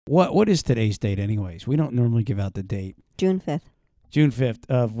What is today's date anyways? We don't normally give out the date. June 5th. June 5th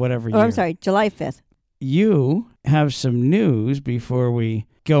of whatever year. Oh, I'm sorry, July 5th. You have some news before we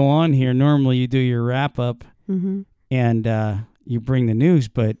go on here. Normally you do your wrap-up and you bring the news,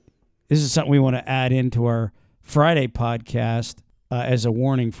 but this is something we want to add into our Friday podcast as a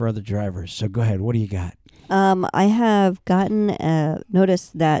warning for other drivers. So go ahead. What do you got? I have gotten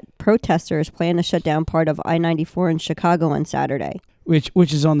notice that protesters plan to shut down part of I-94 in Chicago on Saturday. Which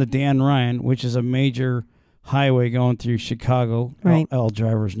is on the Dan Ryan, which is a major highway going through Chicago. Right. All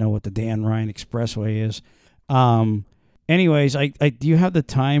drivers know what the Dan Ryan Expressway is. Anyways, I do you have the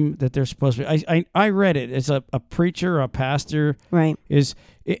time that they're supposed to be? I read it. It's a preacher, a pastor. Right.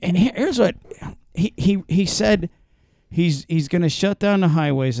 And here's what he said. He's going to shut down the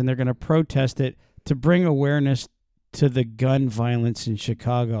highways and they're going to protest it to bring awareness to the gun violence in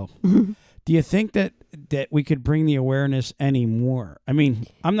Chicago. Do you think that we could bring the awareness anymore? I mean,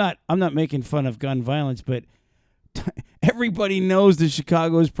 I'm not making fun of gun violence, but everybody knows that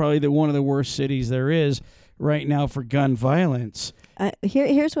Chicago is probably one of the worst cities there is right now for gun violence.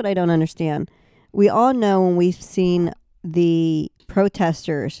 Here's what I don't understand. We all know when we've seen the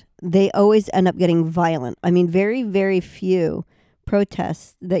protesters, they always end up getting violent. I mean, very, very few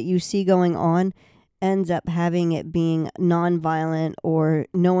protests that you see going on ends up having it being non-violent or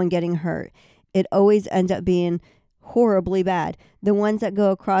no one getting hurt. It always ends up being horribly bad. The ones that go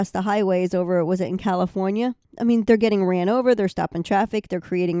across the highways over, was it in California? I mean, they're getting ran over, they're stopping traffic, they're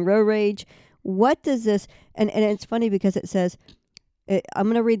creating road rage. What does this, and it's funny because it says, I'm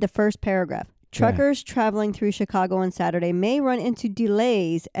going to read the first paragraph. Truckers traveling through Chicago on Saturday may run into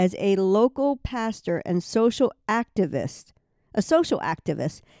delays as a local pastor and social activist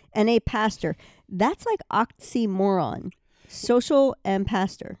and a pastor. That's like oxymoron. Social and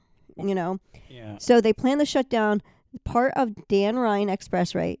pastor, you know? Yeah. So they plan to shut down part of Dan Ryan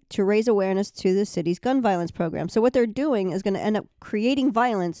Expressway to raise awareness to the city's gun violence program. So what they're doing is going to end up creating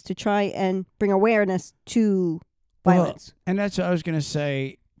violence to try and bring awareness to violence. Well, and that's what I was going to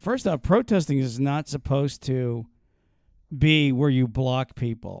say. First off, protesting is not supposed to be where you block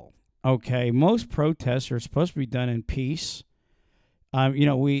people. Okay, most protests are supposed to be done in peace.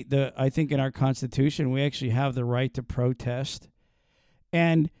 I think in our Constitution we actually have the right to protest,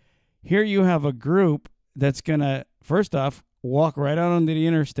 and here you have a group that's gonna first off walk right out onto the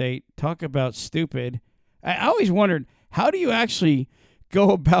interstate, talk about stupid. I always wondered, how do you actually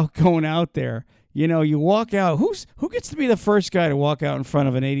go about going out there? You know, you walk out. Who gets to be the first guy to walk out in front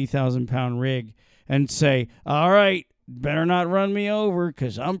of an 80,000-pound rig and say, "All right, better not run me over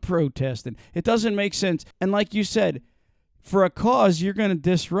because I'm protesting"? It doesn't make sense. And like you said, for a cause, you're going to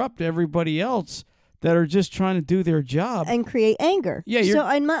disrupt everybody else that are just trying to do their job and create anger. Yeah, so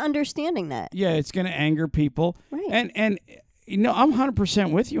I'm not understanding that. Yeah, it's going to anger people. Right. And I'm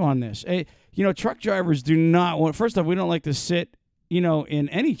 100% with you on this. Truck drivers do not want. First off, we don't like to sit, in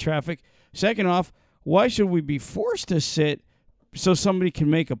any traffic. Second off, why should we be forced to sit so somebody can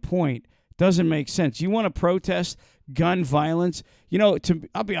make a point? Doesn't make sense. You want to protest gun violence?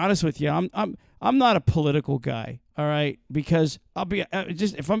 I'll be honest with you. I'm not a political guy, all right? Because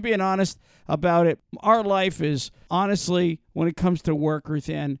if I'm being honest about it, our life is honestly, when it comes to work,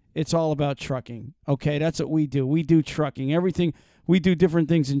 Ruthann, it's all about trucking. Okay, that's what we do. We do trucking. Everything, we do different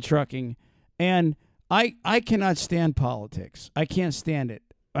things in trucking, and I cannot stand politics. I can't stand it,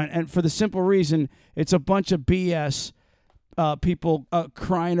 and for the simple reason, it's a bunch of BS. People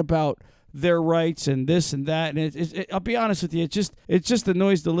crying about their rights and this and that, and I'll be honest with you, it just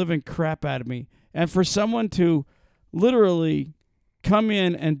annoys the living crap out of me. And for someone to literally come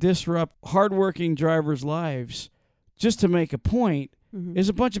in and disrupt hardworking drivers' lives just to make a point is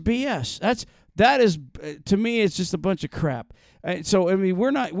a bunch of BS. That is to me, it's just a bunch of crap. So I mean,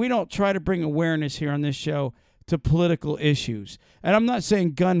 we don't try to bring awareness here on this show to political issues. And I'm not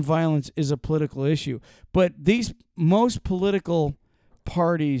saying gun violence is a political issue, but most political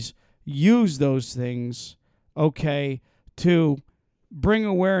parties use those things, to bring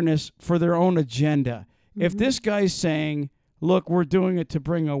awareness for their own agenda. If this guy's saying, look, we're doing it to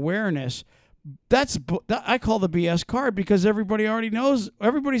bring awareness, I call the BS card, because everybody already knows,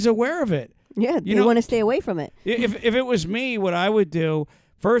 everybody's aware of it. Yeah, you want to stay away from it. If it was me, what I would do,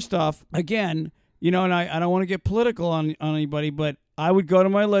 first off, again, and I don't want to get political on anybody, but I would go to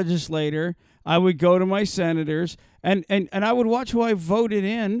my legislator, I would go to my senators, and I would watch who I voted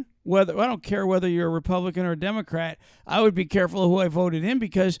in. I don't care whether you're a Republican or a Democrat. I would be careful of who I voted in,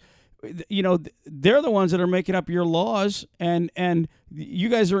 because they're the ones that are making up your laws, and you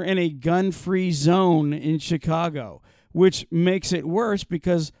guys are in a gun-free zone in Chicago. which makes it worse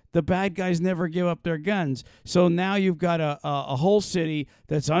because the bad guys never give up their guns. So now you've got a whole city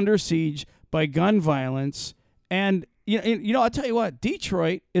that's under siege by gun violence. And, I'll tell you what,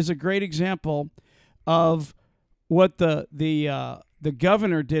 Detroit is a great example of what the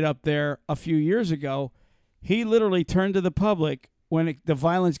governor did up there a few years ago. He literally turned to the public when the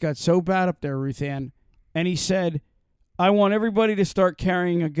violence got so bad up there, Ruth Ann, and he said, I want everybody to start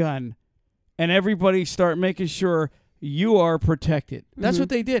carrying a gun and everybody start making sure you are protected. That's what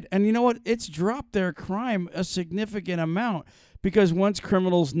they did. And you know what? It's dropped their crime a significant amount because once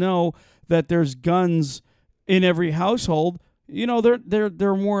criminals know that there's guns in every household,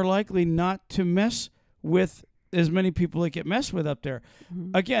 they're more likely not to mess with as many people that get messed with up there.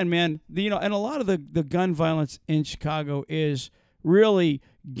 Again, man, and a lot of the gun violence in Chicago is really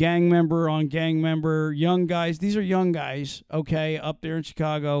gang member on gang member, young guys. These are young guys, okay, up there in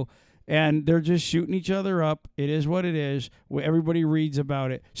Chicago. And they're just shooting each other up. It is what it is. Everybody reads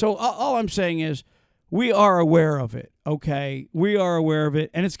about it. So all I'm saying is we are aware of it, okay? We are aware of it.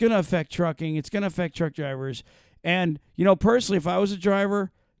 And it's going to affect trucking. It's going to affect truck drivers. And, personally, if I was a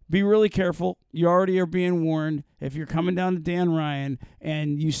driver, be really careful. You already are being warned. If you're coming down to Dan Ryan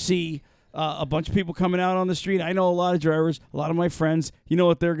and you see a bunch of people coming out on the street. I know a lot of drivers, a lot of my friends, you know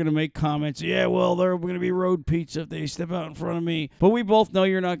what, they're going to make comments. Yeah, well, they're going to be road pizza if they step out in front of me. But we both know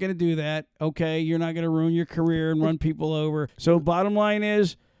you're not going to do that, okay? You're not going to ruin your career and run people over. So bottom line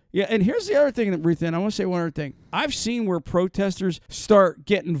is, yeah, and here's the other thing, Ruth Ann, I want to say one other thing. I've seen where protesters start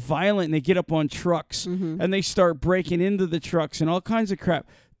getting violent and they get up on trucks and they start breaking into the trucks and all kinds of crap.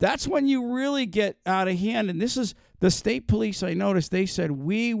 That's when you really get out of hand. And this is the state police. I noticed they said,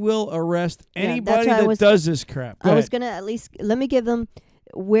 we will arrest anybody that does this crap. I was going to at least, let me give them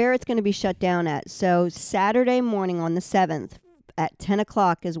where it's going to be shut down at. So Saturday morning on the 7th at 10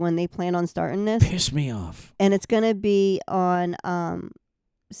 o'clock is when they plan on starting this. Piss me off. And it's going to be on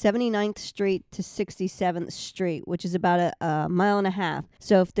 79th Street to 67th Street, which is about a mile and a half.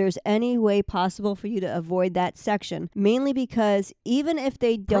 So if there's any way possible for you to avoid that section, mainly because even if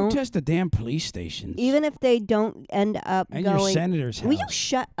they don't... Protest the damn police stations. Even if they don't end up and going... your senator's house. Will you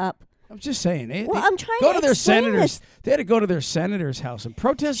shut up? I'm just saying. I'm trying go to their explain senators. this. They had to go to their senator's house and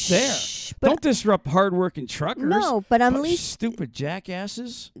protest there. Don't disrupt hardworking truckers. No, but I'm at least stupid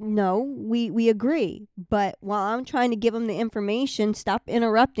jackasses. No, we agree. But while I'm trying to give them the information, stop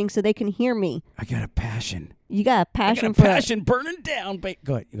interrupting so they can hear me. I got a passion. You got a passion. I got a passion burning down.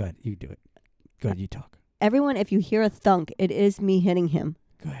 Go ahead. You do it. Go ahead. You talk. Everyone, if you hear a thunk, it is me hitting him.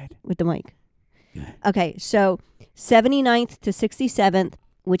 Go ahead. With the mic. Go ahead. Okay, so 79th to 67th.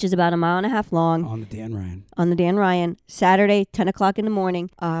 Which is about a mile and a half long. On the Dan Ryan. On the Dan Ryan. Saturday, 10 o'clock in the morning.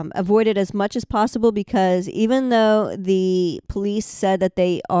 Avoid it as much as possible because even though the police said that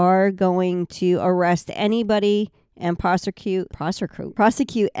they are going to arrest anybody and prosecute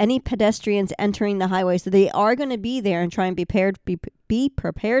any pedestrians entering the highway, so they are going to be there and try and be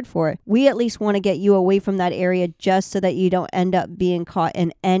prepared for it. We at least want to get you away from that area just so that you don't end up being caught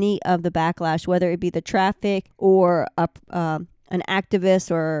in any of the backlash, whether it be the traffic or an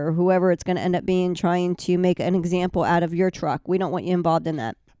activist or whoever it's going to end up being trying to make an example out of your truck. We don't want you involved in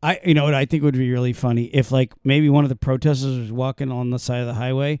that. You know what I think would be really funny if like maybe one of the protesters was walking on the side of the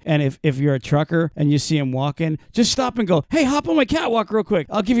highway, and if you're a trucker and you see him walking, just stop and go, hey, hop on my catwalk real quick.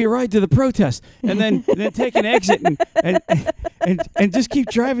 I'll give you a ride to the protest, and then take an exit and just keep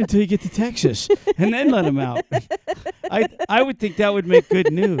driving until you get to Texas, and then let him out. I would think that would make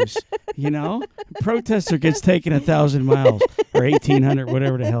good news. Protester gets taken 1,000 miles or 1,800,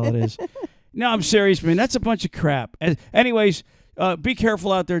 whatever the hell it is. No, I'm serious, man. That's a bunch of crap. Anyways. Be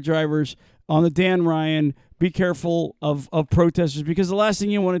careful out there, drivers, on the Dan Ryan. Be careful of protesters because the last thing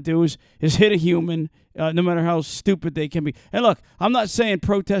you want to do is hit a human, no matter how stupid they can be. And look, I'm not saying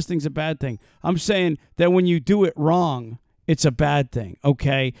protesting's a bad thing. I'm saying that when you do it wrong, it's a bad thing,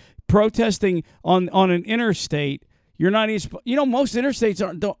 okay? Protesting on an interstate, you're not even, most interstates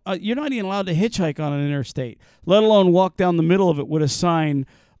you're not even allowed to hitchhike on an interstate, let alone walk down the middle of it with a sign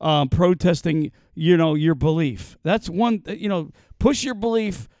protesting, your belief. That's one, push your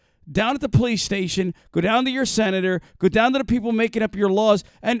belief down at the police station, go down to your senator, go down to the people making up your laws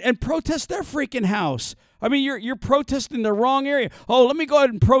and protest their freaking house. I mean, you're protesting the wrong area. Oh, let me go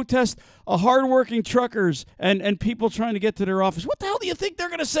ahead and protest hardworking truckers and people trying to get to their office. What the hell do you think they're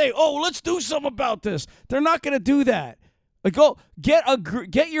going to say? Oh, let's do something about this. They're not going to do that. Like, go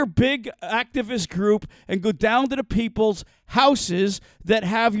get your big activist group and go down to the people's houses that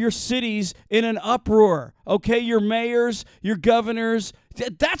have your cities in an uproar. Okay, your mayors, your governors.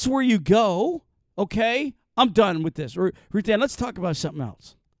 That's where you go. Okay, I'm done with this. Ruth Ann, let's talk about something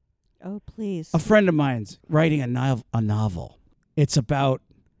else. Oh, please. A friend of mine's writing a novel. It's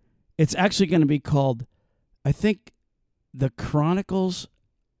actually going to be called, I think, The Chronicles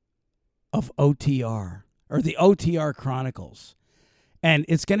of OTR, or the OTR Chronicles. And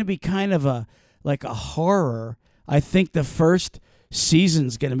it's going to be kind of a horror. I think the first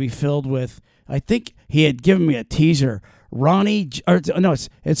season's going to be filled with, I think he had given me a teaser,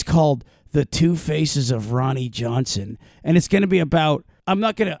 it's called The Two Faces of Ronnie Johnson. And it's going to be about, I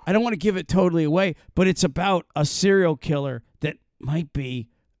don't want to give it totally away, but it's about a serial killer that might be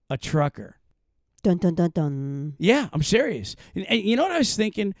a trucker. Dun, dun, dun, dun. Yeah, I'm serious. And you know what I was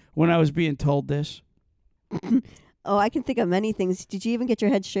thinking when I was being told this? Oh, I can think of many things. Did you even get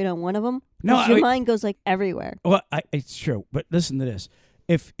your head straight on one of them? No, your mind goes like everywhere. Well, it's true. But listen to this.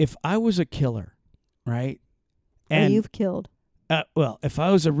 If I was a killer, right? And you've killed. If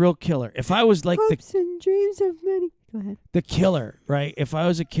I was a real killer, if I was like hopes and dreams of many. Go ahead. The killer, right? If I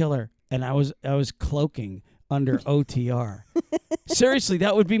was a killer and I was cloaking under OTR, seriously,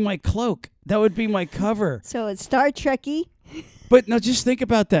 that would be my cloak. That would be my cover. So it's Star Trek-y. But no, just think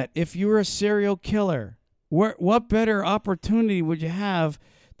about that. If you were a serial killer, what better opportunity would you have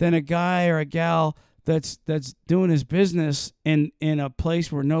than a guy or a gal that's doing his business in a place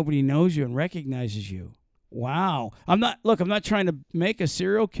where nobody knows you and recognizes you? Wow. I'm not trying to make a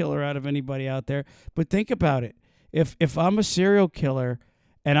serial killer out of anybody out there, but think about it. If I'm a serial killer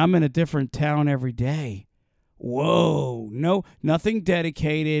and I'm in a different town every day, whoa, nothing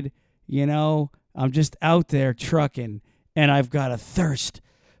dedicated, I'm just out there trucking and I've got a thirst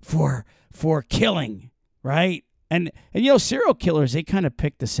for killing, right? And serial killers, they kind of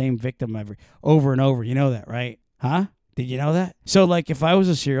pick the same victim over and over. You know that, right? Huh? Did you know that? So if I was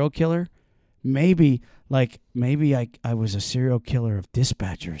a serial killer, maybe I was a serial killer of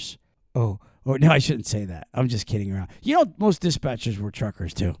dispatchers. Oh, no, I shouldn't say that. I'm just kidding around. Most dispatchers were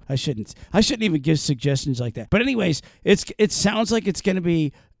truckers too. I shouldn't even give suggestions like that. But anyways, it sounds like it's going to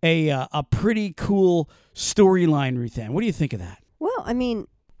be a pretty cool storyline, Ruthann. What do you think of that? Well, I mean,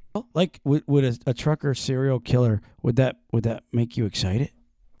 would a trucker serial killer, would that make you excited?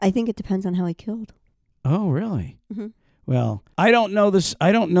 I think it depends on how he killed. Oh, really? Mm-hmm. Well, I don't know this.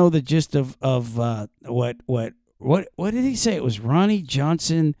 I don't know the gist of what did he say? It was Ronnie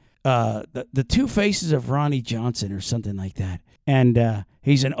Johnson, the Two Faces of Ronnie Johnson, or something like that. And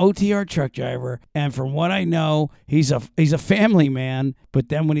he's an OTR truck driver, and from what I know, he's a family man. But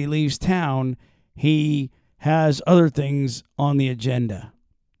then when he leaves town, he has other things on the agenda,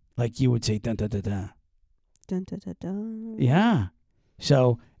 like you would say, dun dun dun dun. Dun dun dun dun. Yeah.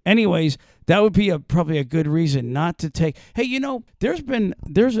 So, anyways, that would be probably a good reason not to take. Hey,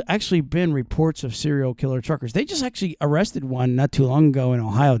 there's actually been reports of serial killer truckers. They just actually arrested one not too long ago in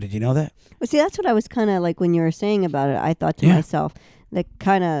Ohio. Did you know that? Well, see, that's what I was kind of like when you were saying about it. I thought to myself, that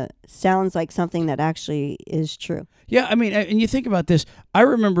kind of sounds like something that actually is true. Yeah, I mean, and you think about this. I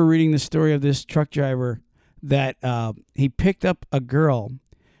remember reading the story of this truck driver that he picked up a girl,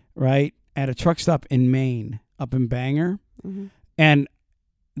 right, at a truck stop in Maine, up in Bangor, mm-hmm. and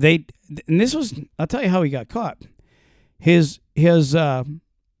this was, I'll tell you how he got caught. He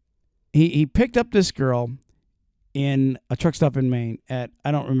picked up this girl in a truck stop in Maine at,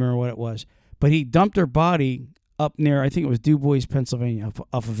 I don't remember what it was, but he dumped her body up near, I think it was Du Bois, Pennsylvania,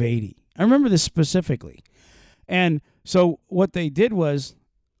 off of 80. I remember this specifically. And so what they did was,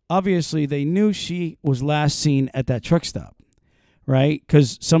 obviously they knew she was last seen at that truck stop, right?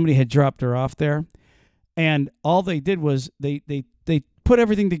 Because somebody had dropped her off there. And all they did was they put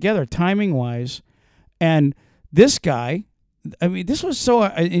everything together timing-wise. And this guy, I mean, this was so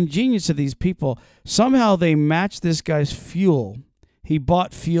ingenious of these people. Somehow they matched this guy's fuel. He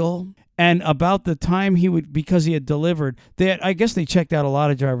bought fuel. And about the time because he had delivered, I guess they checked out a lot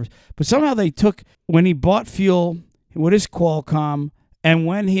of drivers. But somehow they took, when he bought fuel with his Qualcomm, and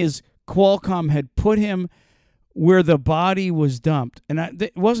when his Qualcomm had put him where the body was dumped. And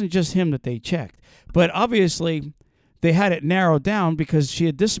it wasn't just him that they checked. But obviously, they had it narrowed down because she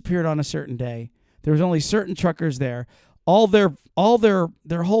had disappeared on a certain day. There was only certain truckers there. All their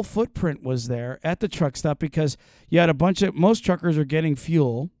whole footprint was there at the truck stop because you had most truckers are getting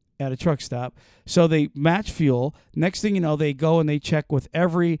fuel at a truck stop. So they match fuel. Next thing you know, they go and they check with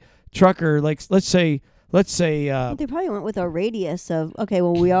every trucker. Like, let's say they probably went with a radius of, okay,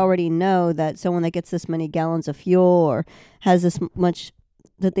 well, we already know that someone that gets this many gallons of fuel or has this much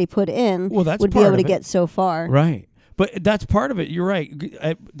that they put in would be able to get so far. Right. But that's part of it. You're right.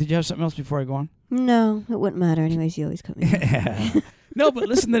 Did you have something else before I go on? No, it wouldn't matter. Anyways, you always come in. No, but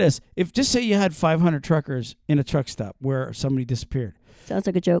listen to this. If just say you had 500 truckers in a truck stop where somebody disappeared. Sounds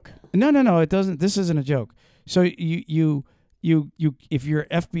like a joke. No, it doesn't. This isn't a joke. So you if you're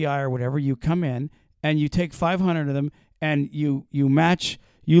FBI or whatever, you come in and you take 500 of them and you match.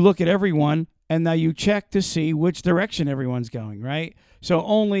 You look at everyone and now you check to see which direction everyone's going. Right.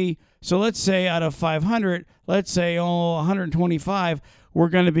 So let's say out of 500, let's say 125, we're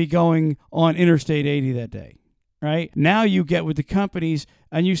going to be going on Interstate 80 that day. Right. Now you get with the companies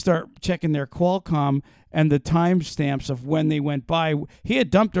and you start checking their Qualcomm and the timestamps of when they went by. He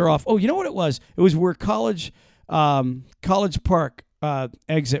had dumped her off. Oh, you know what it was? It was where College Park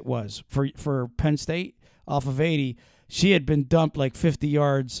exit was for Penn State off of 80. She had been dumped like 50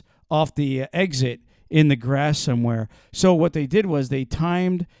 yards off the exit in the grass somewhere. So what they did was they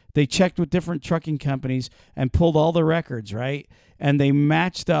checked with different trucking companies and pulled all the records, right? And they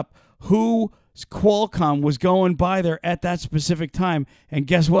matched up who Qualcomm was going by there at that specific time. And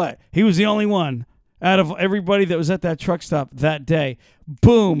guess what? He was the only one out of everybody that was at that truck stop that day.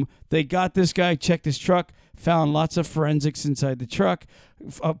 Boom. They got this guy, checked his truck, found lots of forensics inside the truck.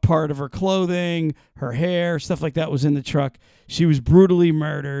 A part of her clothing, her hair, stuff like that was in the truck. She was brutally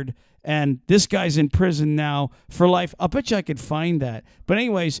murdered. And this guy's in prison now for life. I'll bet you I could find that. But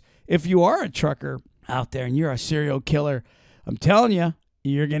anyways, if you are a trucker out there and you're a serial killer, I'm telling you,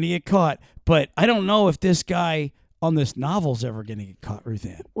 you're going to get caught. But I don't know if this guy on this novel's ever going to get caught, Ruth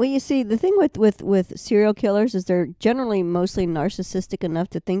Ann. Well, you see, the thing with serial killers is they're generally mostly narcissistic enough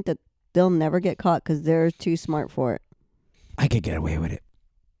to think that they'll never get caught because they're too smart for it. I could get away with it.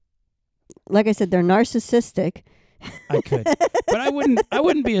 Like I said, they're narcissistic. I could, but I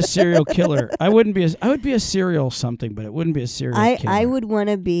wouldn't be a serial killer. I would be a serial something, but it wouldn't be a serial killer. I would want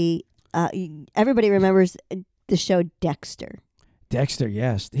to be. Everybody remembers the show Dexter. Dexter,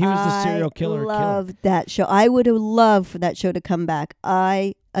 yes, he was the serial killer. I love that show. I would have loved for that show to come back.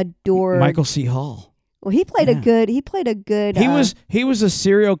 I adore Michael C. Hall. Well, he played a good. He was a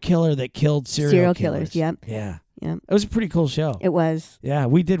serial killer that killed serial killers. Yep. Yeah. Yeah. It was a pretty cool show. It was. Yeah,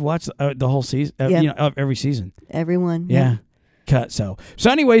 we did watch the whole season. Every season. Everyone. Yeah. Cut. So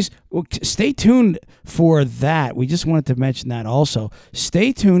anyways, stay tuned for that. We just wanted to mention that also.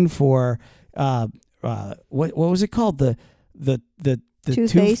 Stay tuned for what was it called? The two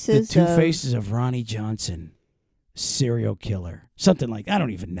faces of Ronnie Johnson, serial killer, something like I don't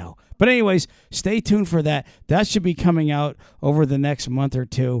even know. But anyways, stay tuned for that. That should be coming out over the next month or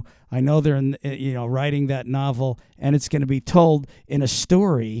two. I know they're writing that novel, and it's going to be told in a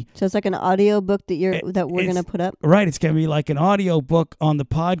story. So it's like an audio book that we're going to put up. Right, it's going to be like an audio book on the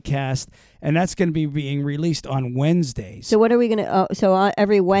podcast, and that's going to be being released on Wednesdays. So what are we going to?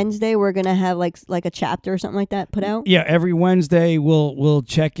 Every Wednesday we're going to have like a chapter or something like that put out. Yeah, every Wednesday we'll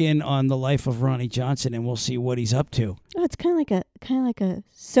check in on the life of Ronnie Johnson, and we'll see what he's up to. Oh, it's kind of like a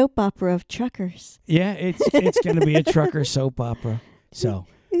soap opera of truckers. Yeah, it's going to be a trucker soap opera. So.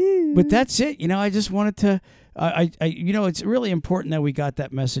 But that's it. I just wanted to, it's really important that we got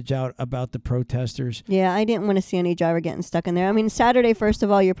that message out about the protesters. Yeah, I didn't want to see any driver getting stuck in there. I mean, Saturday, first of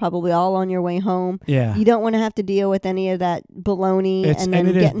all, you're probably all on your way home. Yeah. You don't want to have to deal with any of that baloney and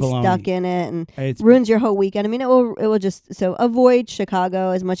then getting stuck in it and ruins your whole weekend. I mean, it will just, so avoid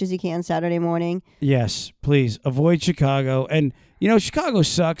Chicago as much as you can Saturday morning. Yes, please. Avoid Chicago. And, Chicago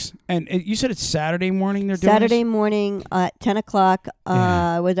sucks. And you said it's Saturday morning they're doing Saturday morning at 10 o'clock.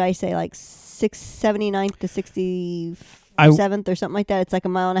 What did I say? Like 79th to 67th or something like that. It's like a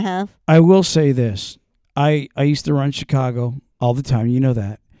mile and a half. I will say this. I used to run Chicago all the time. You know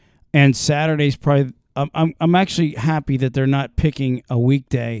that. And Saturday's probably... I'm actually happy that they're not picking a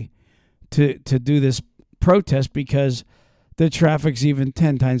weekday to do this protest because the traffic's even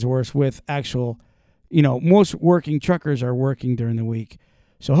 10 times worse with actual... most working truckers are working during the week.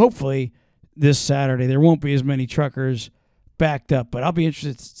 So hopefully this Saturday there won't be as many truckers backed up. But I'll be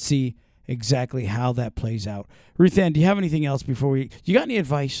interested to see exactly how that plays out. Ruth Ann, do you have anything else before you got any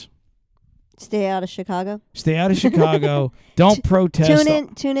advice? Stay out of Chicago. Stay out of Chicago. Don't protest.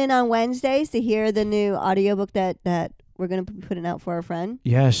 Tune in on Wednesdays to hear the new audiobook that we're going to be putting out for our friend.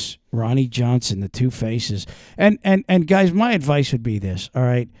 Yes, Ronnie Johnson, The Two Faces. And guys, my advice would be this, all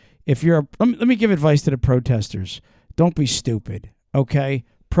right? If you're let me give advice to the protesters. Don't be stupid, okay?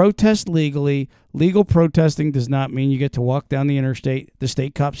 Protest legally. Legal protesting does not mean you get to walk down the interstate. The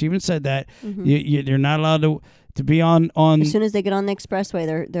state cops even said that. Mm-hmm. You're not allowed to be on. As soon as they get on the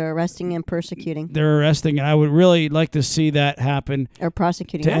expressway, they're arresting and persecuting. They're arresting, and I would really like to see that happen. Or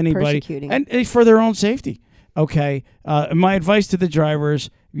prosecuting. To anybody. Persecuting. And for their own safety, okay? My advice to the drivers,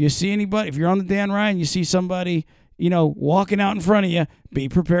 if you see anybody, if you're on the Dan Ryan, you see somebody... walking out in front of you, be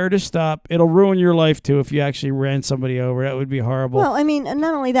prepared to stop. It'll ruin your life, too, if you actually ran somebody over. That would be horrible. Well, I mean,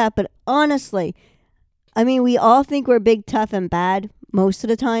 not only that, but honestly, I mean, we all think we're big, tough, and bad most of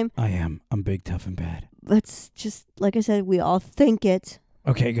the time. I am. I'm big, tough, and bad. let's just, like I said, we all think it.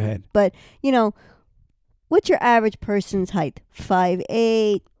 Okay, go ahead. But, what's your average person's height?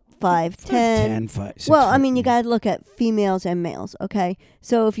 5'8", 5'10"? 5'10", Well, I 6 mean, you foot. got to look at females and males, okay?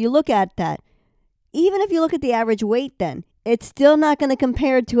 So if you look at that, even if you look at the average weight then, it's still not going to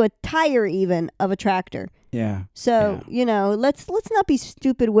compare to a tire even of a tractor. Yeah. So, let's not be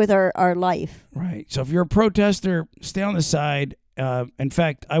stupid with our life. Right. So if you're a protester, stay on the side. In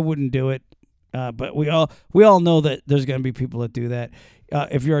fact, I wouldn't do it. But we all know that there's going to be people that do that.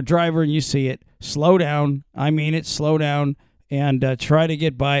 If you're a driver and you see it, slow down. I mean it, slow down and try to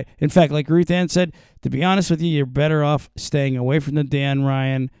get by. In fact, like Ruth Ann said, to be honest with you, you're better off staying away from the Dan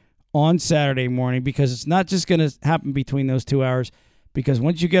Ryan on Saturday morning because it's not just going to happen between those 2 hours. Because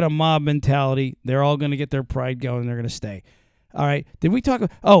once you get a mob mentality, they're all going to get their pride going and they're going to stay. All right. Did we talk?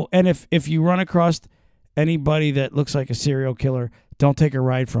 Oh, and if you run across anybody that looks like a serial killer, don't take a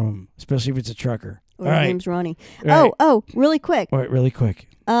ride from them, especially if it's a trucker. Or All his right. name's Ronnie. Right. Oh, really quick. All right, really quick.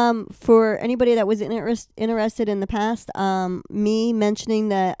 For anybody that was interested in the past, me mentioning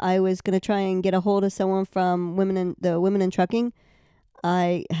that I was going to try and get a hold of someone from Women in Trucking,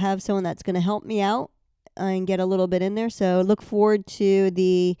 I have someone that's going to help me out and get a little bit in there. So look forward to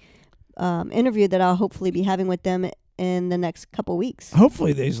the interview that I'll hopefully be having with them in the next couple weeks.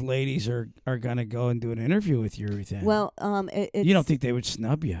 Hopefully these ladies are going to go and do an interview with you, Ruth Ann. Well, you don't think they would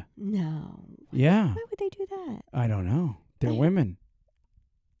snub you? No. Yeah. Why would they do that? I don't know. They're women.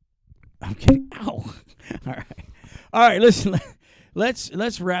 I'm kidding. Ow. All right. Listen,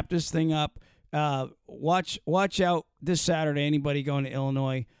 let's wrap this thing up. Watch out this Saturday. Anybody going to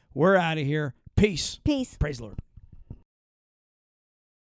Illinois? We're out of here. Peace. Peace. Praise the Lord.